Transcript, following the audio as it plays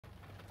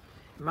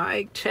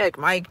Mic check,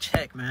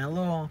 man. A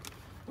little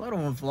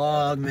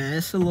vlog, man.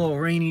 It's a little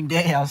rainy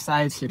day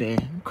outside today.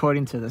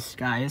 According to the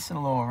sky, it's a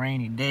little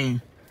rainy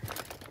day.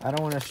 I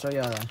don't want to show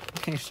y'all. I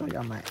can't show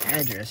y'all my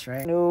address,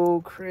 right?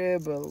 No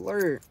crib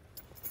alert.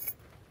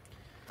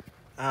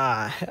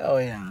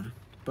 Hell yeah.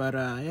 But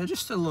yeah,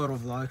 just a little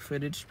vlog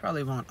footage.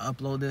 Probably won't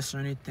upload this or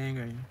anything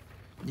or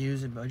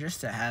use it, but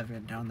just to have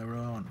it down the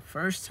road.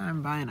 First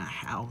time buying a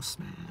house,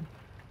 man.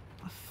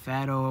 A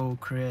fat old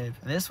crib.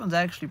 This one's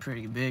actually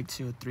pretty big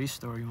too.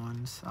 3-story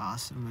one's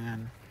awesome,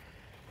 man.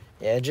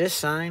 Yeah, just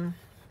signed.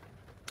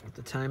 What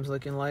the time's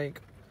looking like?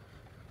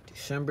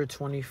 December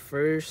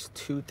 21st,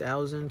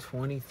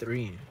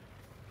 2023.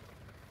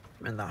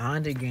 I'm in the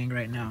Honda gang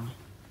right now.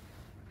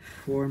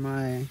 For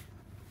my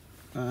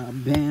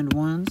band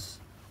ones,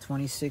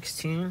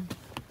 2016.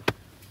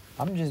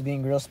 I'm just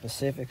being real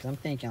specific. I'm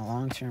thinking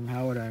long term.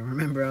 How would I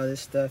remember all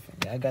this stuff?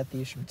 I got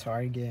these from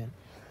Target.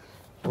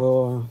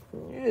 Well,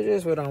 it's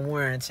just what I'm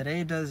wearing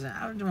today. I just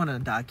want to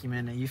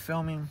document it. You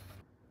feel me?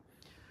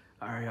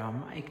 All right, y'all.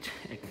 Mic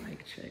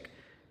check.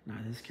 Nah,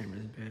 this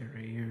camera's better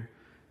right here.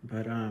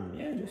 But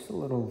yeah, just a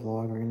little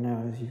vlog right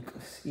now, as you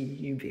can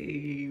see,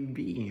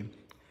 baby.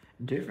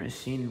 Different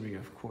scenery,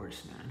 of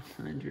course,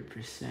 man.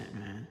 100%,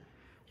 man.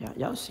 Yeah,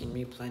 y'all seen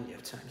me plenty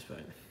of times,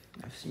 but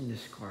I've seen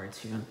this car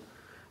too.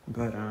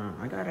 But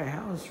I got a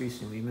house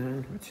recently,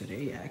 man. Or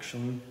today,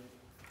 actually.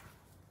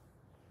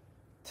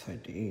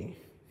 Today.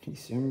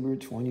 December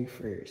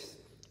 21st,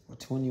 with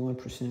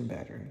 21%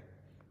 battery.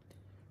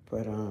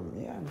 But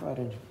yeah, I bought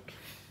it.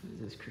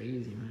 This is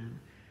crazy, man.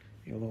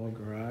 Your little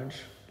garage.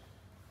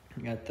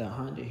 I got the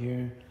Honda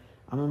here.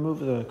 I'm gonna move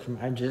the.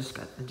 I just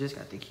got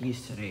the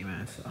keys today,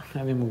 man. So I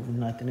haven't moved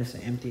nothing. It's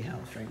an empty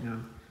house right now.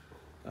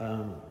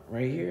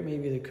 Right here,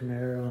 maybe the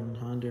Camaro and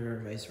Honda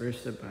or vice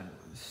versa, but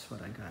this is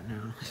what I got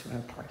now. That's why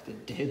I parked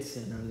the dead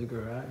center of the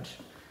garage.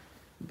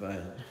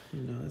 But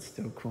you know, it's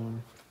still cool.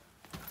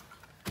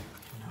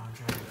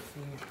 Dry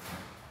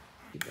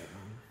feet.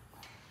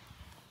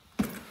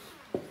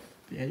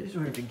 Yeah, I just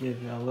wanted to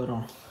give you a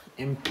little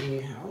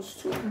empty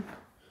house tour.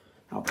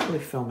 I'll probably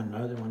film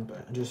another one,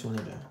 but I just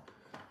wanted to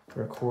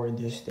record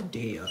this the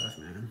day of,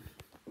 man.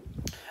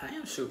 I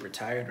am super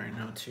tired right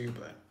now too,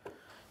 but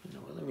you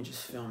know what? Let me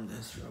just film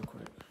this real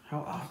quick. How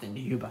often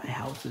do you buy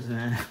houses,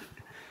 man?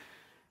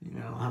 You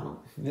know,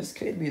 this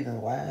could be the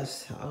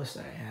last house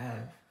I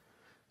have.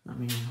 I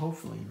mean,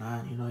 hopefully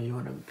not. You know, you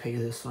want to pay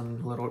this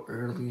one a little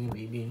early,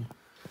 maybe,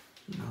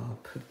 you know,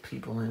 put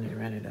people in and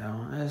rent it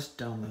out. That's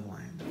down the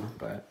line, though.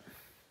 But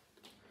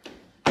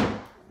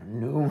a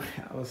new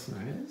house,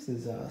 man. This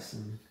is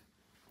awesome.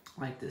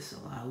 I like this a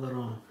lot.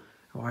 Little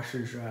washer,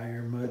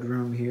 dryer, mud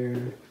room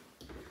here.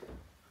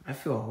 I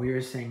feel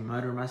weird saying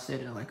mud room. I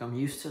said it like I'm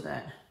used to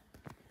that.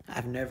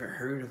 I've never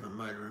heard of a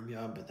mud room,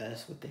 y'all, but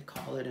that's what they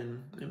call it,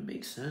 and it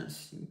makes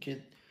sense.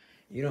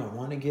 You don't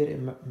want to get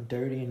it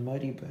dirty and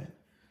muddy, but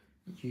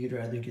you'd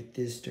rather get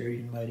this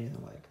dirty and muddy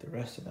than like the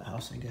rest of the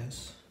house, I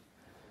guess.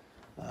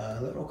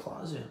 Little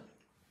closet.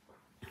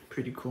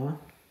 Pretty cool.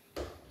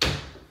 Let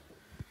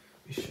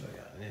me show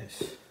y'all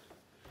this.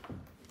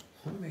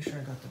 Let me make sure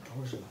I got the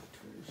doors locked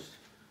first.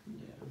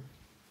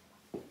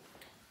 Yeah.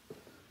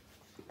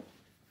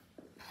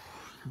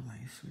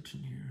 Light switch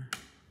in here.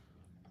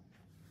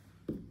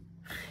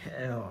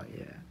 Hell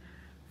yeah.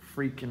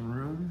 Freaking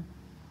room.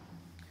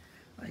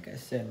 Like I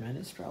said, man,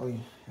 it's probably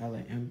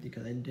hella empty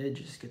because I did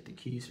just get the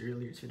keys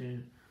earlier today.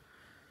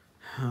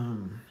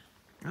 I'm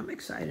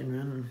excited,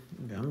 man.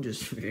 I'm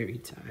just very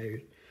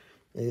tired.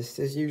 It's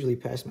usually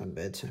past my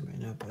bedtime right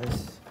now, but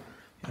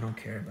I don't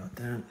care about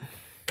that.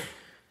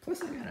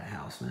 Plus, I got a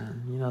house,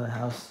 man. You know, the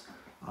house,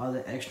 all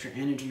the extra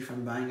energy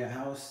from buying a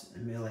house,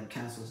 it like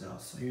cancels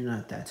out, so you're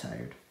not that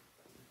tired.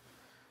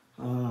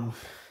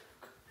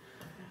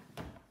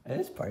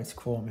 This part's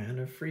cool, man.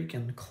 A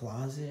freaking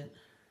closet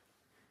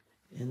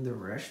in the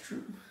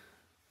restroom.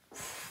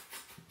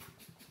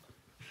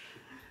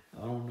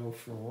 I don't know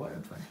for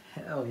what, but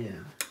hell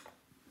yeah.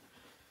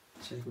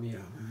 Check me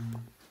out,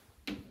 man.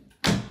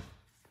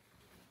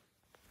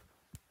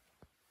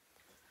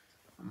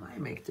 I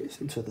might make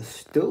this into the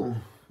stool.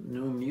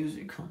 New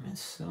music coming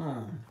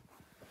soon.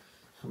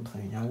 I'm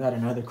playing. I got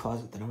another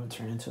closet that I'm gonna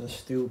turn into the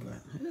stool,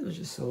 but it was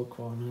just so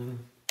cool, man.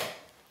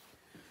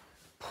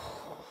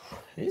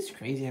 It's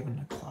crazy having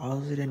a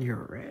closet in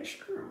your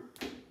restroom.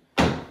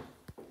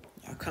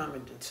 Y'all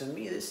commented to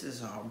me, this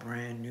is all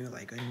brand new,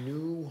 like a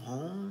new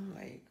home.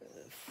 Like,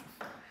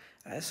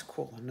 that's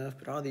cool enough,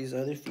 but all these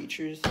other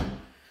features,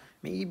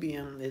 maybe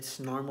it's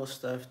normal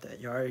stuff that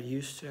y'all are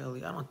used to.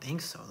 Like, I don't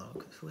think so, though,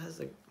 because who has,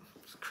 like,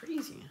 it's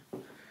crazy.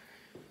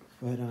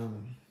 But,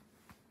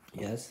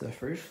 yeah, it's the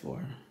first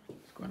floor.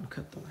 Let's go ahead and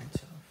cut the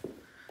lights off.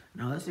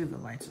 Now, let's leave the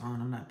lights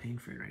on. I'm not paying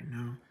for it right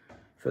now.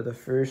 For the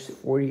first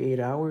 48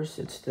 hours,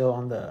 it's still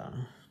on the,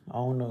 I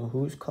don't know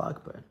whose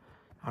clock, but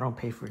I don't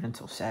pay for it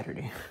until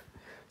Saturday.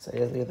 So I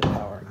just leave the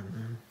power on,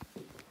 man.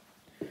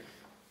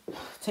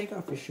 Take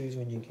off your shoes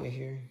when you get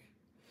here.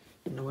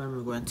 You know what,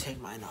 I'm going to take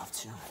mine off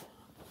too.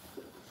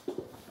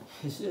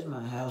 This is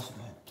my house,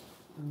 but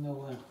you know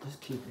what, let's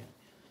keep it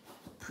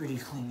pretty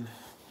clean.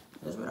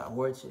 That's what I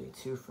wore today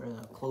too for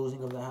the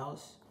closing of the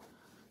house.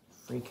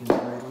 Freaking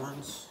red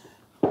ones.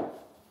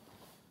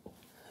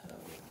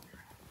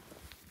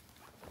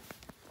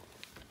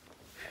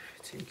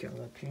 Take it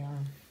up here.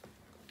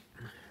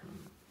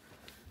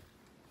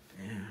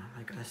 Yeah,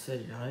 like I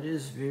said, y'all, it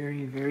is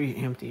very, very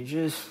empty.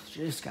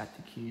 Just got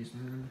the keys,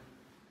 man.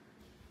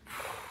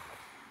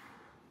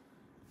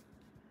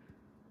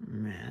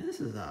 Man,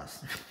 this is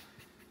awesome.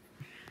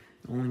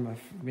 Only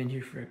I've been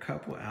here for a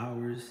couple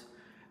hours.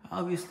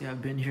 Obviously,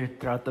 I've been here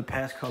throughout the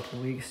past couple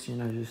weeks, you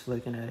know, just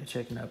looking at it,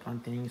 checking up on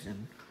things,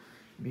 and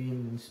being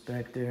an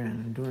inspector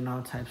and doing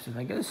all types of,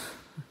 I guess,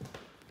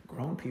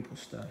 grown people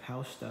stuff,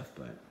 house stuff.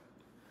 But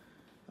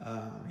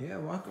yeah,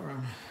 walk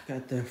around.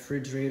 Got the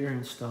refrigerator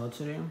installed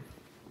today.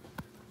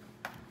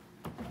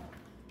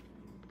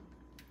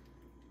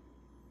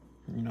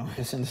 You know,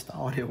 it's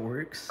installed, it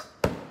works.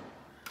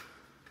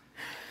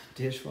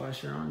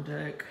 Dishwasher on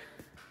deck.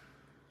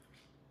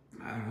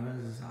 I don't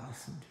know, this is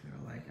awesome, too.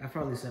 Like, I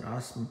probably said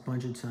awesome a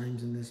bunch of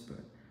times in this,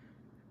 but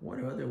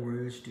what other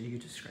words do you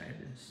describe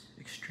this?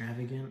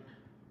 Extravagant?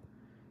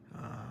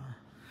 I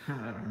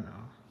don't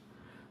know.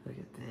 Look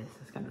at this,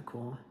 that's kind of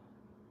cool.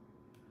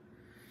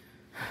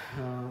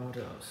 What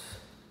else?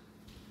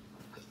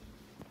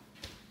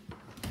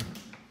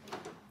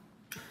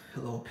 A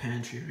little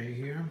pantry right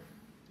here.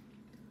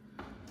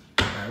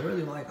 I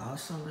really like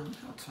also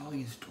how tall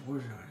these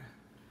doors are.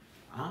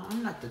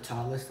 I'm not the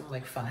tallest, I'm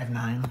like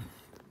 5'9",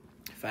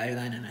 5'9"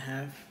 and a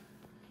half.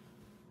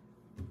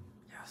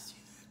 Yeah, see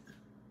that?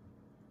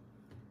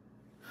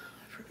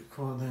 Pretty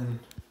cool. Then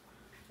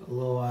a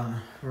little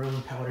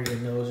room powder your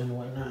nose and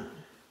whatnot.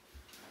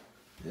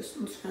 This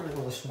one's kind of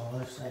on the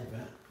smaller side,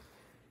 but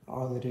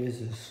all it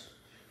is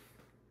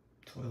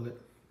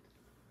toilet.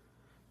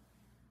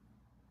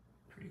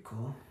 Pretty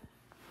cool.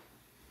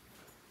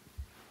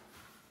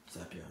 What's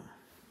up, y'all?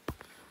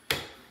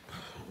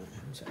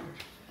 I'm sorry.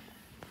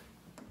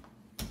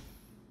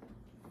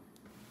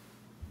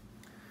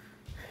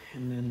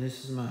 And then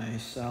this is my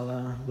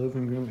sala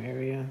living room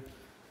area.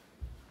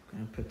 I'm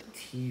gonna put the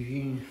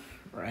TV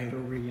right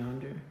over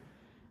yonder.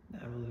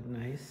 That will look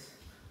nice.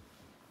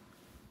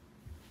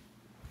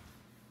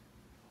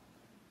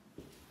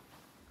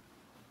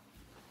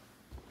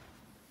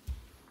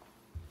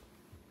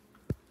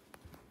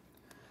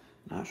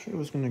 Not sure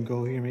what's gonna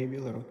go here. Maybe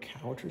a little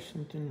couch or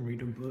something.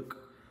 Read a book.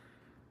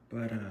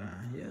 But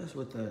yeah, that's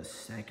what the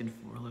second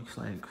floor looks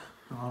like.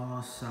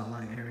 Oh,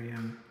 sala area.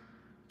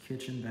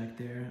 Kitchen back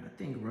there. I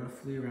think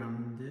roughly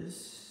around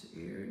this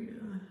area,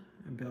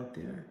 about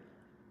there.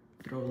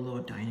 Throw a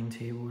little dining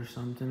table or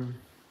something.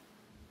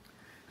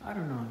 I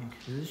don't know,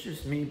 it's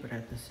just me, but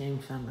at the same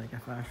time, like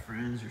if I have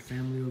friends or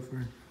family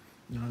over,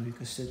 you know, we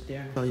could sit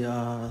there. So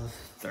yeah,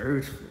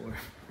 third floor.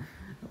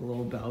 A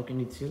little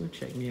balcony too,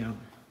 check me out.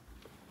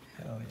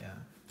 Hell yeah.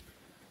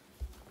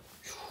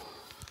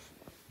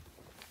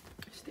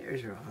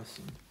 Stairs are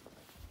awesome.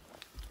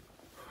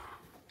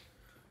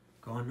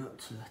 Going up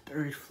to the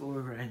third floor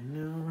right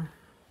now.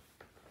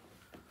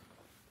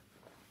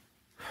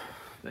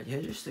 But yeah,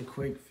 just a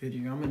quick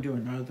video. I'm gonna do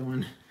another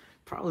one.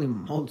 Probably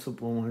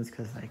multiple ones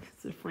because like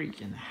it's a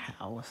freaking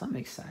house. I'm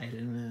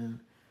excited, man.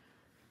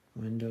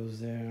 Windows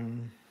there.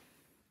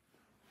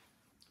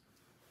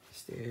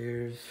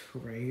 Stairs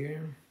right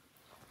here.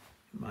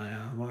 My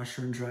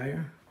washer and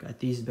dryer. Got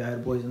these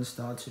bad boys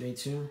installed today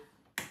too.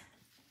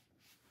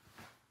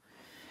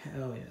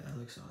 Hell yeah, that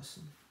looks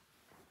awesome.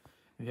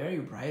 Very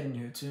bright in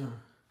here too.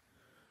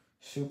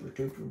 Super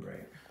duper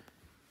bright.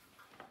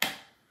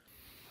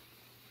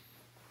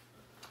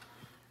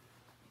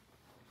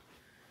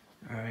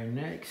 All right,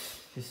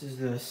 next, this is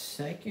the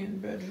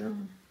second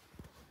bedroom.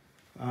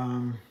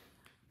 I'm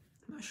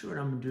not sure what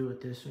I'm gonna do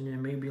with this one. Yeah,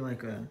 maybe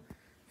like a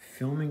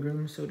filming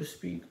room, so to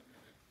speak.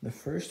 The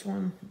first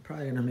one, I'm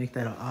probably gonna make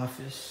that an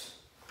office.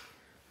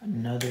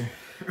 Another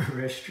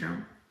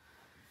restroom.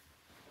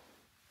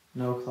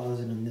 No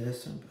closet in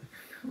this one, but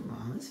come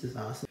on, this is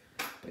awesome.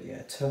 But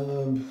yeah,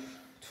 tub,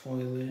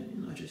 toilet,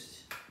 you know,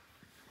 just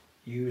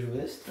usual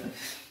this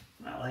stuff.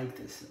 I like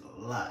this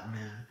a lot,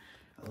 man.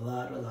 A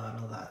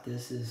lot.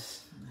 This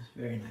is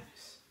very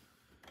nice.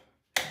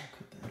 I'll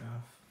cut that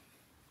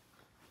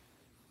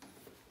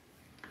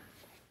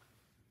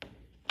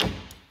off.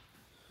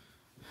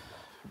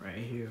 Right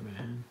here,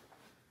 man.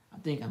 I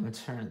think I'm gonna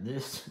turn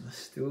this to the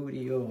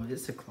studio.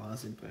 It's a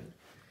closet, but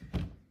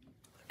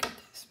look at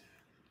this,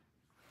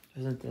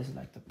 man. Isn't this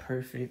like the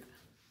perfect,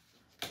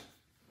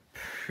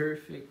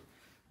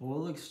 well,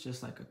 it looks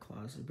just like a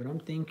closet, but I'm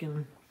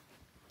thinking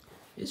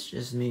it's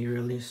just me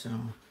really, so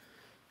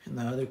in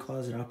the other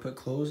closet I'll put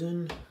clothes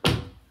in,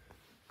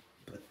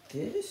 but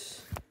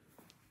this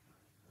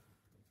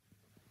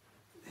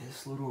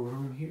little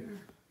room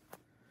here,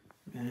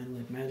 man,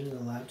 like imagine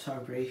the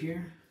laptop right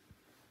here,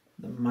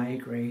 the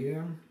mic right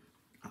here.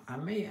 I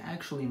may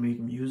actually make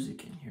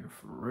music in here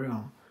for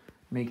real.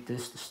 Make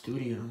this the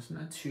studio. It's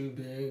not too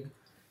big.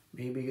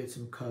 Maybe get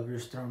some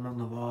covers thrown on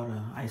the wall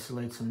to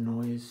isolate some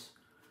noise.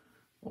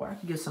 Or I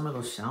could get some of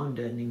those sound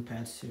deadening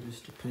pads too,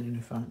 just depending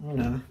if I, you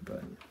know,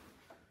 but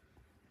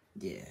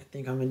yeah, I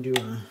think I'm gonna do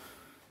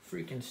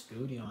freaking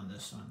studio on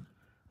this one.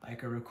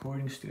 Like a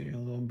recording studio, a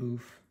little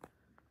booth.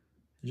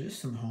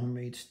 Just some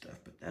homemade stuff,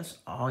 but that's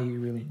all you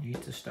really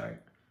need to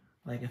start.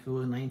 Like if it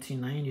was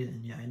 1990,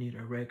 then yeah, I need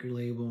a record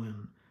label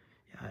and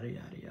yada,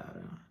 yada,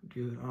 yada.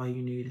 Dude, all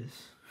you need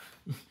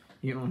is,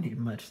 you don't need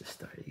much to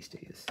start these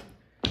days.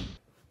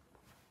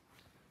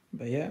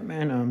 But yeah,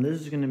 man,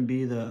 this is gonna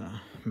be the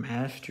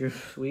master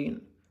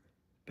suite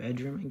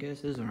bedroom, I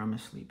guess is where I'm gonna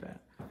sleep at.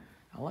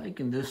 I like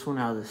in this one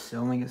how the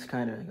ceiling is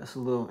kind of, that's a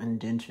little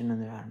indentation in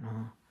there, I don't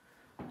know.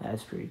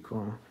 That's pretty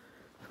cool.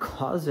 The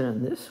closet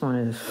in this one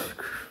is,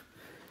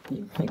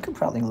 you could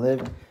probably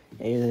live,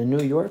 hey, the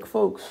New York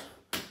folks,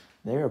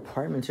 their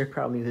apartments are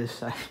probably this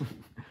size.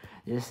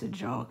 Just a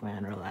joke,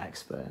 man,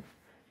 relax, but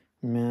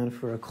man,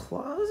 for a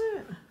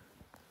closet,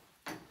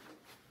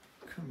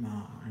 come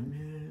on,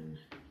 man.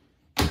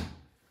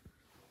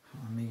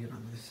 Let me get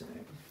on this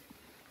side.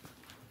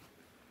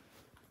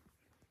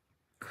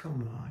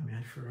 Come on,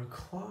 man, for a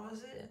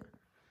closet.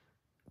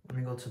 Let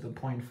me go to the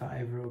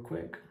 0.5 real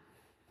quick.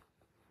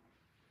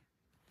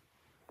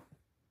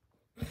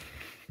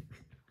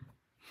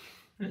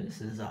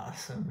 This is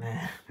awesome,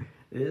 man.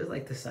 It is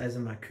like the size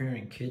of my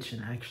current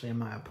kitchen, actually, in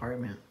my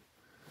apartment.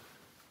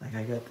 Like,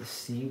 I got the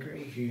sink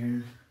right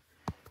here,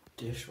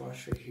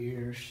 dishwasher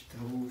here,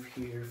 stove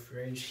here,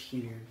 fridge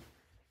here.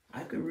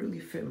 I could really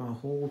fit my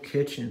whole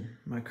kitchen,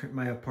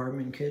 my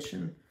apartment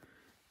kitchen,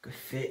 could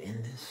fit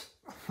in this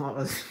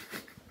closet.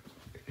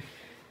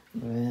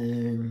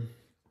 Man,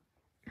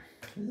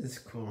 this is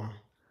cool.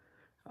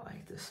 I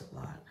like this a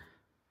lot.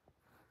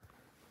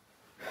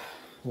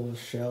 Little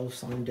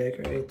shelves on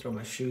decorate, throw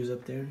my shoes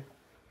up there.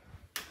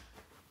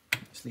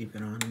 Sleep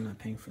it on, I'm not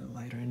paying for the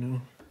light right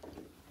now.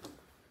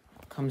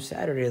 Come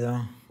Saturday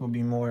though, we'll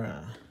be more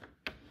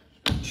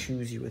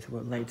choosy with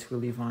what lights we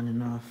leave on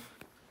and off.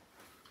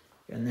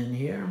 And then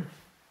here,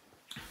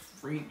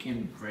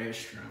 freaking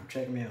restroom.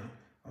 Check me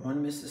out.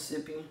 One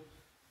Mississippi.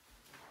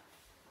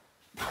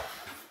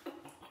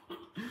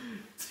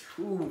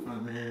 Two, my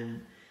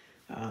man.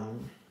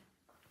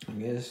 I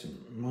guess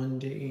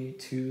Monday,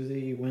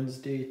 Tuesday,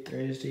 Wednesday,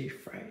 Thursday,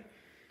 Friday.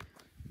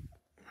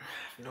 I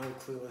have no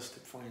clue what's the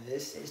point.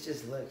 This it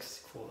just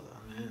looks cool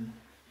though, man.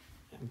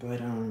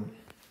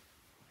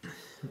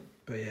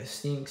 But yeah,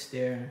 sinks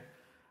there,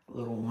 a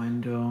little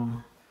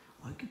window.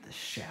 Look at the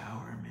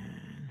shower,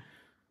 man.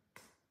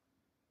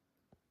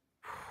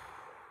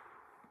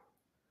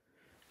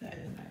 That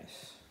is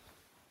nice.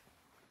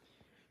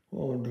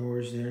 Little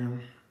doors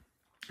there.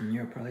 And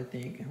you're probably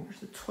thinking, where's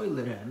the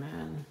toilet at,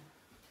 man?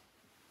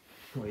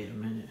 Wait a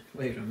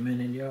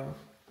minute, y'all.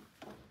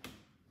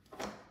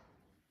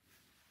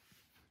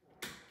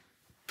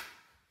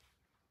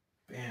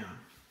 Bam.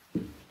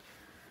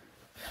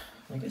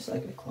 I guess I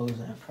could close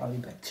that. Probably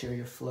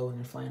bacteria floating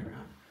and flying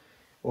around.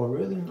 Well,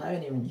 really, I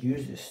didn't even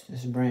use this.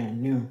 This is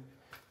brand new.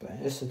 But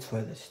it's a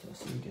toilet still,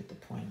 so you get the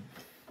point.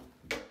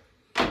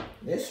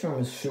 This room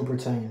is super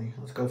tiny.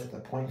 Let's go to the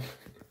point.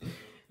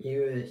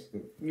 You're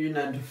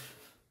not...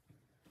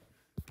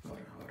 Hold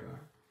on.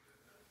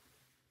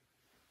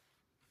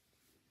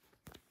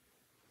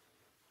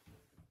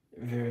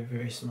 Very,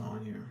 very small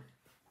in here.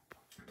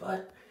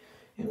 But,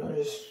 you know,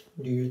 just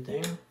do your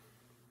thing.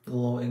 A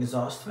little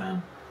exhaust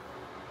fan.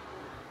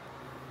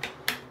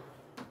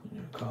 You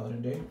know, call it a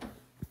day.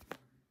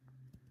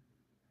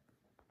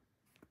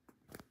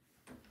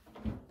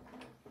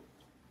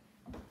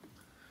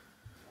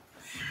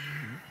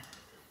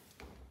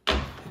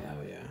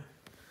 Hell yeah.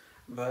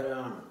 But,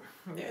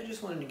 yeah, I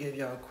just wanted to give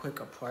y'all a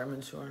quick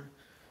apartment tour.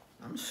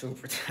 I'm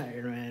super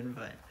tired, man,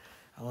 but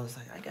I was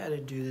like, I gotta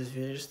do this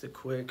video just a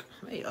quick,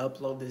 may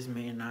upload this,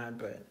 may not,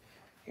 but,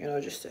 you know,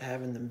 just to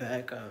have in the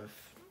back of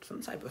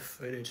some type of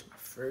footage, my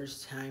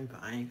first time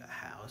buying a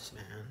house,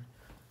 man.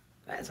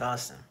 That's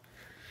awesome.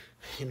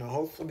 You know,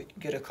 hopefully we can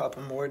get a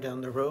couple more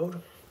down the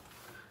road.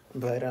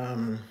 But,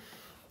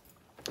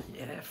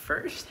 yeah,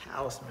 first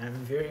house, man,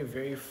 very,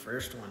 very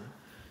first one.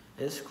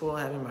 It's cool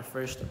having my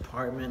first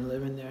apartment,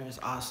 living there is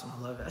awesome,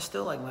 I love it. I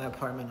still like my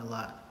apartment a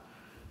lot,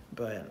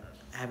 but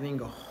having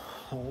a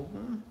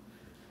home,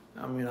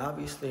 I mean,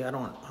 obviously I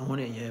don't own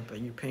it yet, but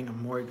you're paying a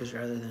mortgage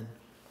rather than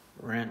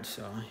rent,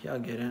 so y'all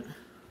get it.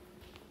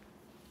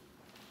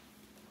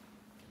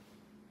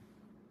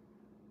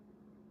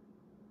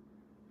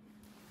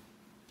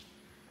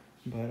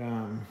 But,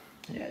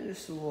 yeah,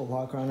 just a little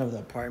walk around of the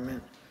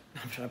apartment.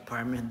 Not the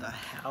apartment, the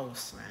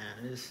house,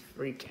 man. It's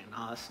freaking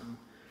awesome.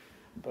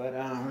 But,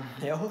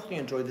 yeah, hopefully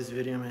you enjoyed this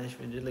video, man. If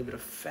you did, leave it a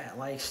fat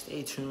like.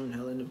 Stay tuned.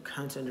 Hella new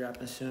content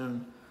dropping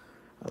soon.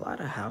 A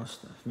lot of house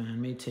stuff,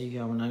 man. May take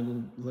you out when I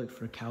go look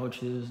for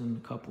couches in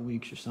a couple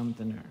weeks or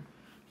something. Or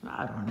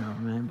I don't know,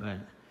 man. But,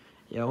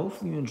 yeah,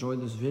 hopefully you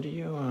enjoyed this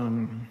video.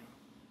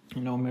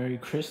 You know, Merry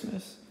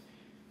Christmas.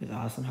 It's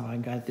awesome how I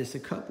got this a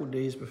couple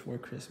days before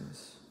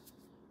Christmas.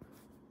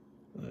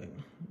 Like,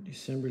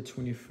 December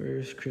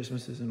 21st.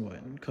 Christmas is in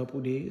what? In a couple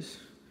days?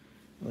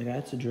 Like, I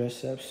had to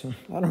dress up, so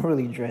I don't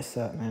really dress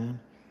up, man.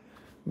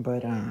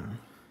 But,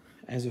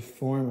 as a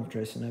form of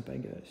dressing up, I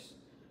guess,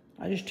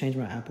 I just changed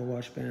my Apple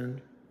Watch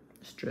band.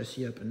 It's dress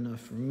you up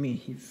enough for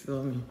me, you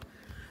feel me?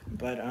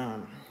 But yeah,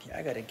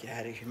 I gotta get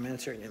out of here, man.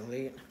 It's getting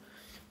late.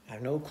 I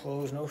have no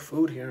clothes, no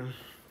food here.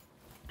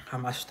 All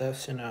my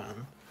stuff's in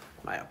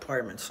my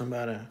apartment, so I'm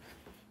about to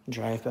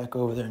drive back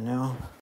over there now.